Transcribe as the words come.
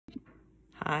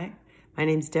Hi, my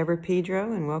name's Deborah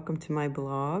Pedro and welcome to my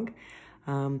blog.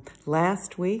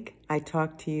 Last week I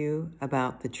talked to you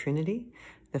about the Trinity,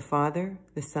 the Father,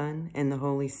 the Son, and the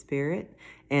Holy Spirit.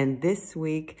 And this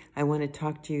week I want to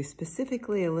talk to you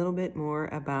specifically a little bit more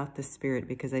about the Spirit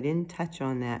because I didn't touch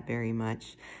on that very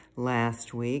much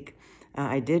last week.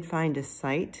 I did find a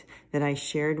site that I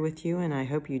shared with you, and I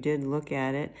hope you did look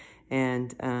at it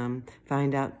and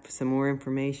find out some more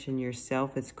information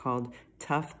yourself. It's called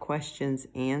Tough Questions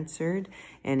Answered,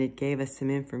 and it gave us some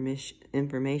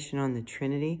information on the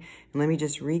Trinity. And let me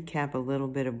just recap a little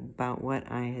bit about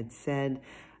what I had said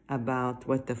about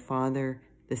what the Father,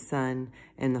 the Son,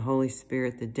 and the Holy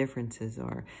Spirit, the differences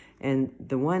are. And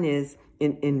the one is,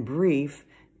 in brief,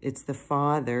 it's the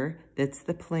Father that's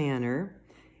the planner.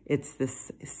 It's the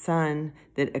Son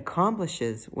that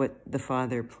accomplishes what the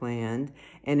Father planned,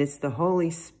 and it's the Holy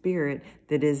Spirit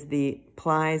that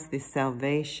applies the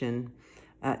salvation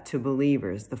to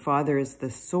believers. The Father is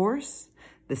the source,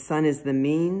 the Son is the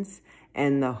means,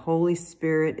 and the Holy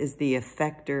Spirit is the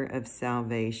effector of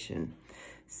salvation.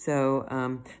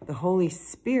 So the Holy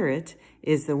Spirit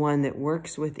is the one that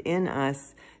works within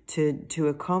us to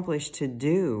accomplish, to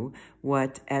do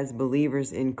what, as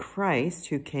believers in Christ,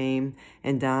 who came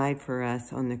and died for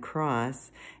us on the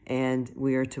cross, and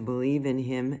we are to believe in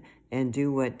him and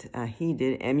do what he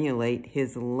did, emulate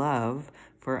his love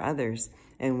for others.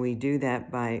 And we do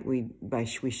that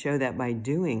we show that by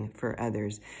doing for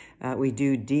others. We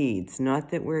do deeds,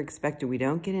 not that we're expected. We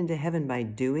don't get into heaven by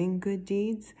doing good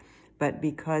deeds, but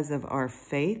because of our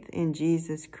faith in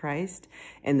Jesus Christ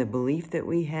and the belief that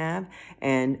we have,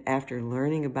 and after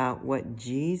learning about what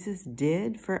Jesus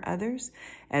did for others,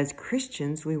 as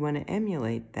Christians, we want to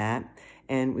emulate that,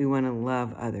 and we want to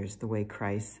love others the way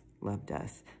Christ loved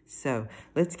us. So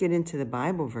let's get into the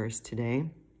Bible verse today,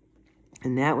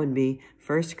 and that would be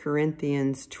 1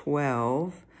 Corinthians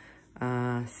 12,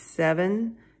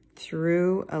 7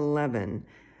 through 11.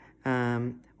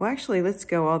 Well, actually, let's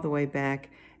go all the way back,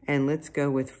 and let's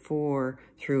go with 4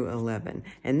 through 11.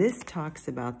 And this talks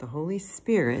about the Holy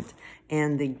Spirit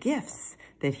and the gifts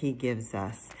that he gives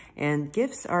us. And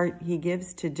gifts he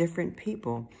gives to different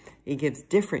people. He gives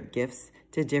different gifts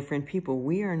to different people.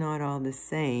 We are not all the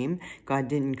same. God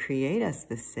didn't create us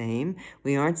the same.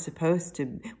 We aren't supposed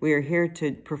to. We are here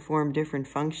to perform different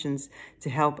functions to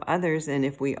help others. And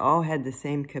if we all had the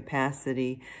same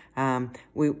capacity,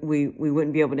 we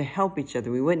wouldn't be able to help each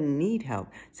other. We wouldn't need help.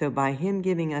 So by him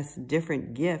giving us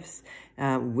different gifts,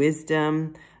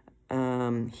 wisdom,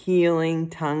 healing,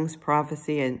 tongues,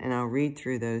 prophecy, and I'll read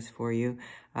through those for you,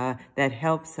 that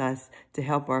helps us to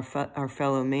help our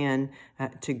fellow man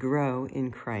to grow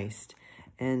in Christ.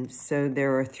 And so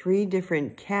there are 3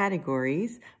 different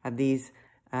categories of these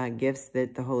gifts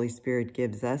that the Holy Spirit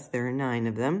gives us. There are 9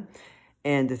 of them.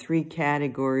 And the 3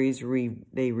 categories,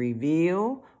 they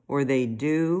reveal, or they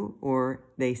do, or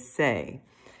they say.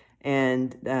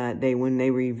 And when they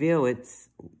reveal, it's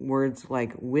words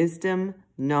like wisdom,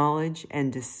 knowledge,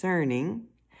 and discerning.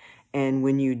 And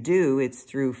when you do, it's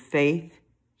through faith,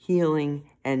 healing,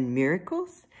 and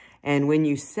miracles. And when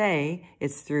you say,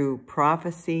 it's through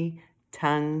prophecy,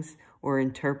 tongues, or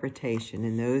interpretation.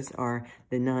 And those are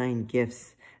the 9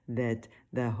 gifts that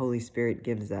the Holy Spirit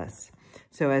gives us.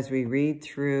 So as we read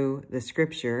through the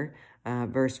scripture,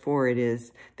 verse 4, it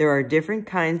is, there are different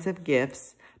kinds of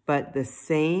gifts, but the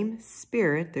same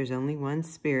Spirit, there's only one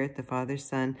Spirit, the Father,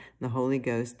 Son, and the Holy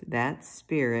Ghost, that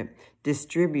Spirit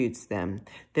distributes them.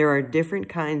 There are different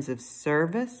kinds of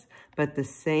service, but the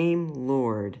same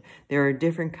Lord. There are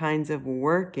different kinds of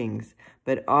workings,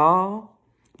 but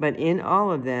in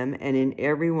all of them and in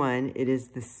every one, it is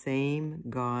the same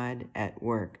God at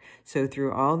work. So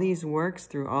through all these works,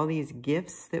 through all these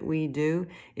gifts that we do,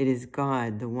 it is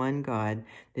God, the one God,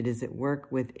 that is at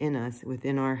work within us,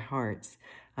 within our hearts,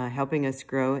 helping us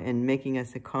grow and helping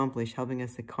us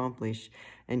accomplish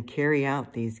and carry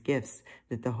out these gifts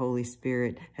that the Holy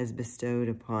Spirit has bestowed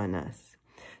upon us.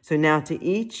 So now to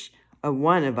each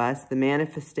one of us, the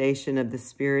manifestation of the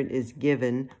Spirit is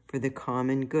given for the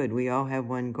common good. We all have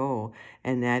one goal,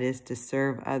 and that is to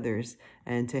serve others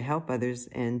and to help others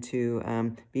and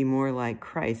to be more like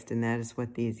Christ, and that is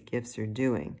what these gifts are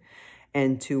doing.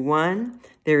 And to one,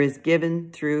 there is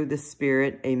given through the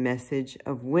Spirit a message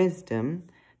of wisdom,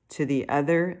 to the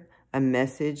other, a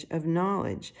message of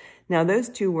knowledge. Now, those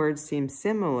 2 words seem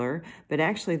similar, but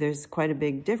actually there's quite a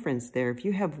big difference there. If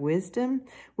you have wisdom,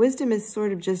 wisdom is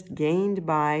sort of just gained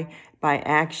by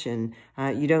action.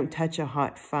 You don't touch a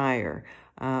hot fire.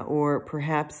 Or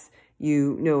perhaps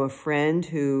you know a friend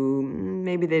who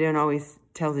maybe they don't always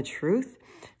tell the truth.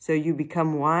 So you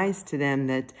become wise to them,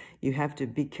 that you have to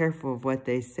be careful of what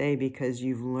they say, because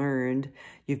you've learned,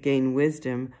 you've gained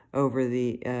wisdom over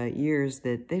the years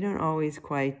that they don't always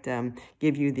quite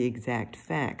give you the exact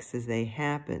facts as they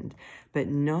happened. But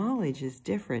knowledge is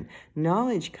different.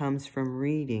 Knowledge comes from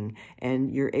reading,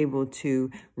 and you're able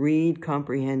to read,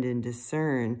 comprehend, and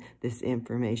discern this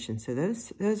information. So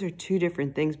those are two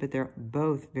different things, but they're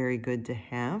both very good to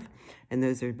have. And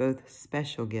those are both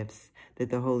special gifts that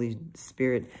the Holy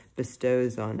Spirit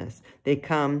bestows on us. They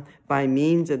come by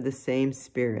means of the same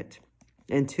Spirit.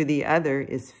 And to the other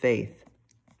is faith.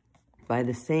 By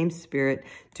the same Spirit,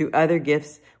 to other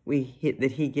gifts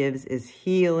that he gives is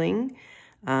healing,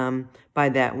 by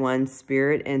that one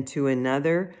Spirit, and to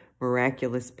another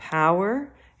miraculous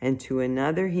power, and to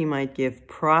another he might give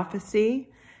prophecy,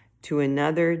 to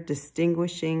another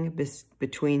distinguishing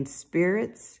between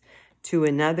spirits, to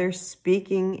another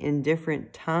speaking in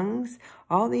different tongues.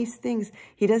 All these things,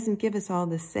 he doesn't give us all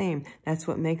the same. That's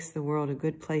what makes the world a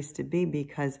good place to be,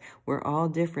 because we're all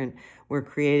different. We're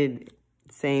created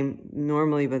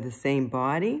normally by the same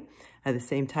body, the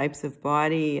same types of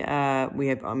body. We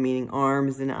have, meaning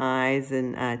arms and eyes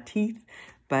and teeth,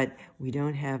 but we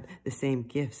don't have the same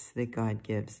gifts that God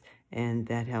gives, and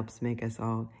that helps make us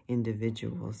all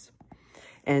individuals.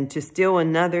 And to still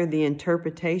another, the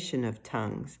interpretation of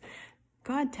tongues.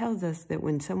 God tells us that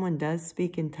when someone does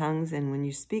speak in tongues, and when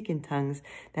you speak in tongues,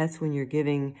 that's when you're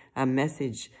giving a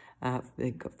message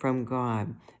from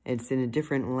God. It's in a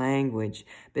different language.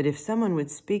 But if someone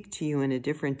would speak to you in a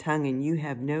different tongue and you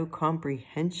have no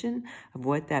comprehension of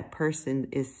what that person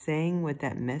is saying, what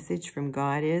that message from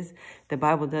God is, the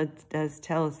Bible does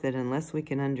tell us that unless we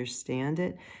can understand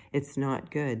it, it's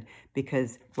not good.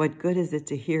 Because what good is it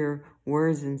to hear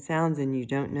words and sounds and you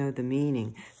don't know the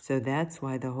meaning? So that's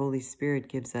why the Holy Spirit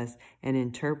gives us an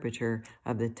interpreter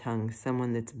of the tongue,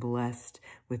 someone that's blessed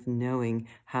with knowing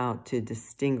how to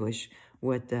distinguish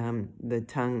what the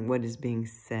tongue, what is being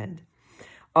said.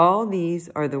 All these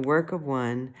are the work of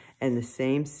one and the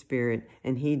same Spirit,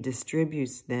 and he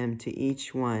distributes them to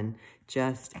each one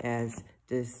just as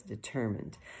is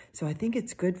determined. So I think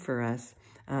it's good for us,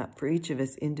 for each of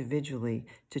us individually,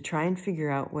 to try and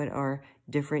figure out what our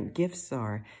different gifts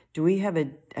are. Do we have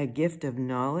a gift of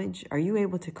knowledge? Are you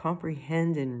able to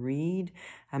comprehend and read?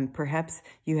 Perhaps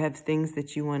you have things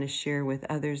that you want to share with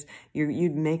others.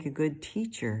 You'd make a good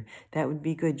teacher. That would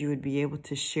be good. You would be able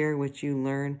to share what you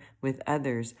learn with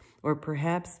others. Or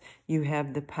perhaps you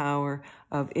have the power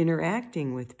of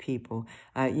interacting with people.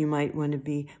 You might want to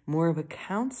be more of a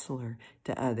counselor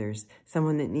to others,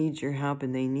 someone that needs your help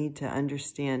and they need to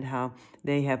understand how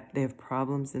they have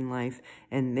problems in life,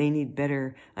 and they need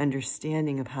better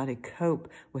understanding of how to cope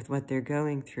with what they're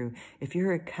going through. If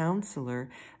you're a counselor,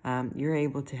 you're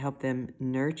able to help them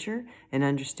nurture and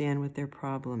understand what their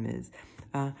problem is.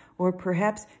 Or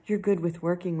perhaps you're good with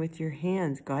working with your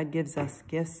hands. God gives us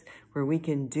gifts where we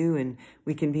can do, and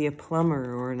we can be a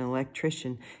plumber or an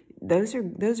electrician. Those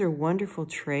are wonderful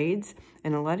trades,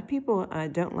 and a lot of people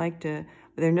don't like to.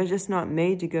 They're just not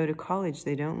made to go to college.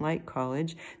 They don't like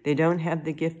college. They don't have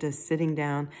the gift of sitting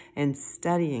down and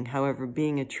studying. However,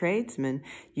 being a tradesman,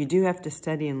 you do have to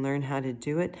study and learn how to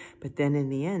do it. But then in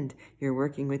the end, you're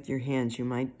working with your hands. You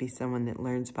might be someone that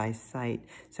learns by sight.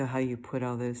 So how you put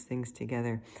all those things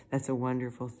together, that's a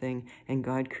wonderful thing. And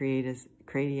God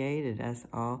created us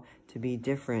all to be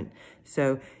different.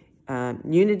 So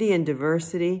unity and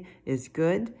diversity is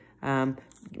good.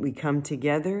 We come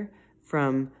together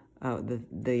from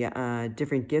the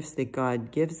different gifts that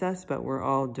God gives us, but we're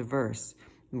all diverse.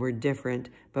 We're different,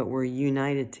 but we're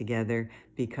united together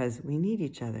because we need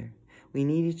each other. We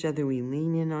need each other. We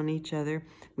lean in on each other.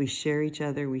 We share each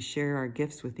other. We share our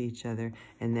gifts with each other,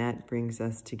 and that brings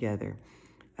us together.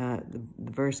 The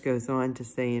verse goes on to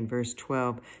say in verse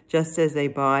 12, just as a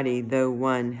body, though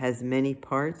one, has many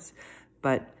parts,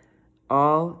 but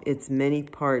all its many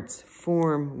parts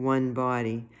form one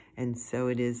body, and so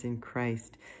it is in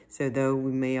Christ. So though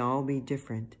we may all be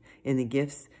different in the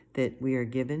gifts that we are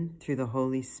given through the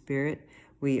Holy Spirit,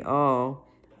 we all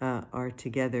are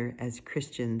together as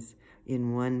Christians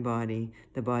in one body,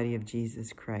 the body of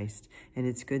Jesus Christ. And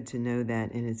it's good to know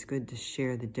that, and it's good to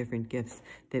share the different gifts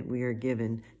that we are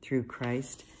given through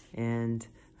Christ, and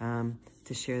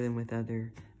to share them with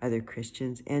other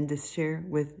Christians, and to share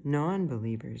with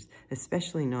non-believers,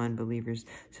 especially non-believers,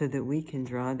 so that we can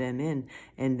draw them in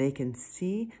and they can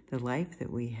see the life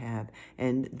that we have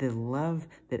and the love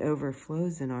that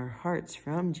overflows in our hearts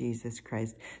from Jesus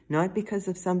Christ. Not because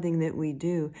of something that we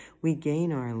do, we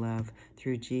gain our love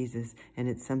through Jesus, and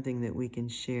it's something that we can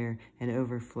share and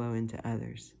overflow into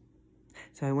others.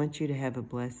 So I want you to have a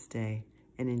blessed day,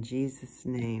 And in Jesus'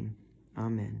 name,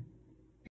 amen.